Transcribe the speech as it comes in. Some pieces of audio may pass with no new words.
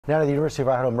Now to the University of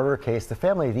Idaho murder case. The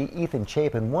family of Ethan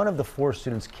Chapin, one of the 4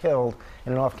 students killed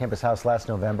in an off-campus house last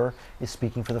November, is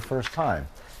speaking for the first time.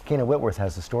 Kayna Whitworth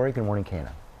has the story. Good morning, Kayna.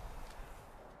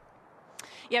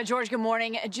 Yeah, George, good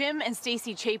morning. Jim and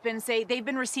Stacy Chapin say they've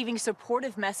been receiving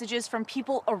supportive messages from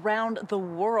people around the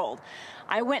world.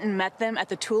 I went and met them at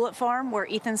the tulip farm where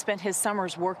Ethan spent his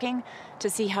summers working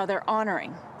to see how they're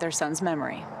honoring their son's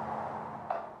memory.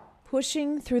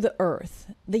 Pushing through the earth,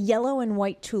 the yellow and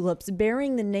white tulips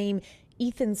bearing the name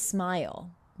Ethan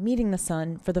Smile, meeting the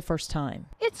son for the first time.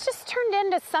 It's just turned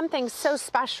into something so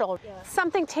special,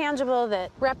 something tangible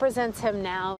that represents him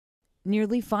now.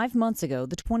 Nearly 5 months ago,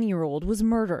 the 20-year-old was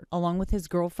murdered along with his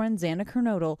girlfriend Xana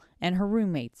Kernodle and her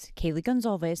roommates Kaylee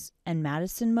Goncalves and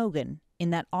Madison Mogen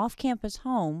in that off-campus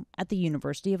home at the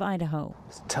University of Idaho.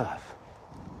 It's tough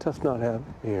not having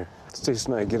him here. Stacy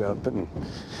and I get up and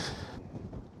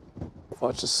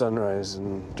watch the sunrise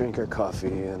and drink our coffee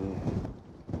and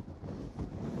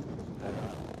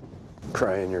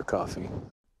cry in your coffee.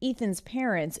 Ethan's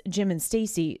parents, Jim and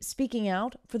Stacy, speaking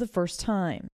out for the first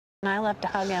time. I love to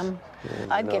hug him.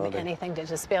 I'd give anything to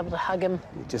just be able to hug him.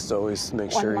 You just always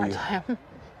make sure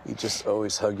you just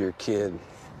always hug your kid.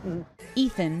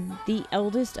 Ethan, the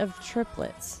eldest of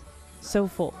triplets, so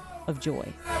full of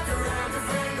joy.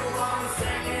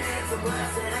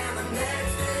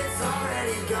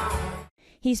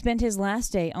 He spent his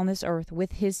last day on this earth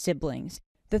with his siblings.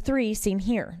 The 3 seen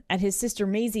here at his sister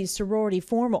Maisie's sorority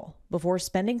formal before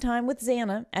spending time with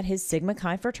Xana at his Sigma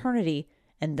Chi fraternity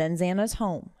and then Xana's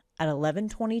home at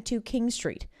 1122 King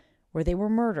Street, where they were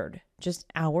murdered just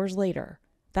hours later.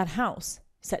 That house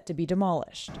set to be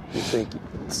demolished. You think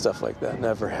stuff like that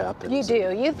never happens. You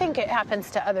do. You think it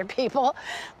happens to other people,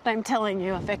 but I'm telling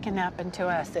you, if it can happen to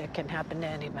us, it can happen to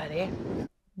anybody.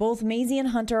 Both Maisie and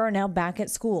Hunter are now back at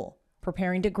school,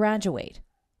 preparing to graduate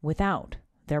without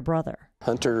their brother.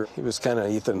 Hunter, he was kind of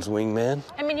Ethan's wingman.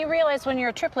 I mean, you realize when you're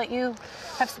a triplet, you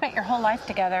have spent your whole life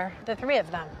together, the 3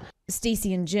 of them.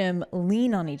 Stacy and Jim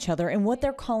lean on each other in what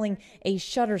they're calling a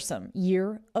shuddersome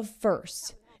year of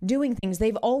firsts, doing things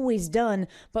they've always done,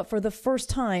 but for the first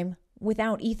time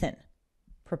without Ethan,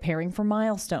 preparing for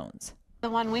milestones. The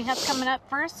one we have coming up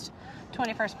first,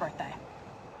 21st birthday.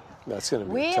 That's going to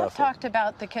be We tough. have talked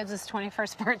about the kids'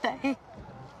 21st birthday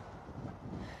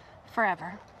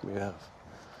forever. We have.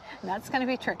 That's going to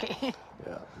be tricky.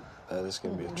 Yeah, that is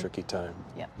going to be a tricky time.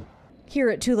 Yep. Here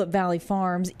at Tulip Valley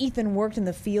Farms, Ethan worked in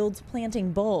the fields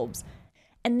planting bulbs,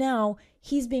 and now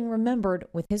he's being remembered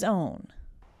with his own.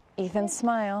 Ethan's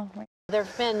smile. There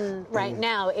have been, right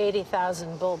now,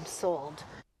 80,000 bulbs sold.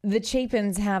 The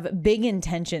Chapins have big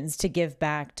intentions to give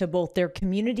back to both their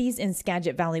communities in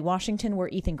Skagit Valley, Washington, where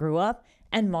Ethan grew up,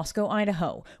 and Moscow,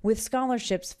 Idaho, with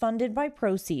scholarships funded by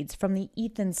proceeds from the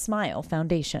Ethan Smile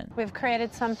Foundation. We've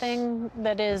created something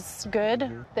that is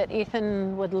good, that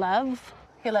Ethan would love.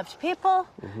 He loved people,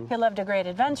 he loved a great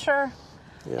adventure,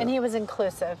 and he was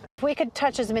inclusive. If we could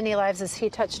touch as many lives as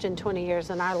he touched in 20 years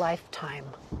in our lifetime,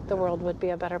 the world would be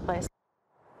a better place.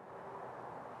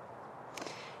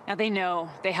 Now they know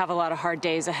they have a lot of hard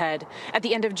days ahead. At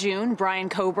the end of June, Brian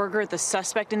Kohberger, the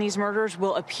suspect in these murders,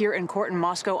 will appear in court in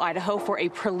Moscow, Idaho for a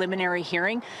preliminary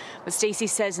hearing. But Stacy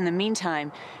says in the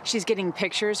meantime, she's getting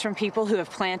pictures from people who have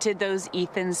planted those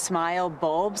Ethan Smile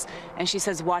bulbs. And she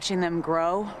says watching them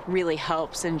grow really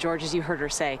helps. And George, as you heard her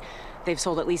say, they've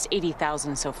sold at least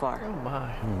 80,000 so far. Oh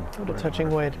my, what a touching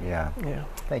way. Yeah.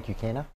 Thank you, Kayna.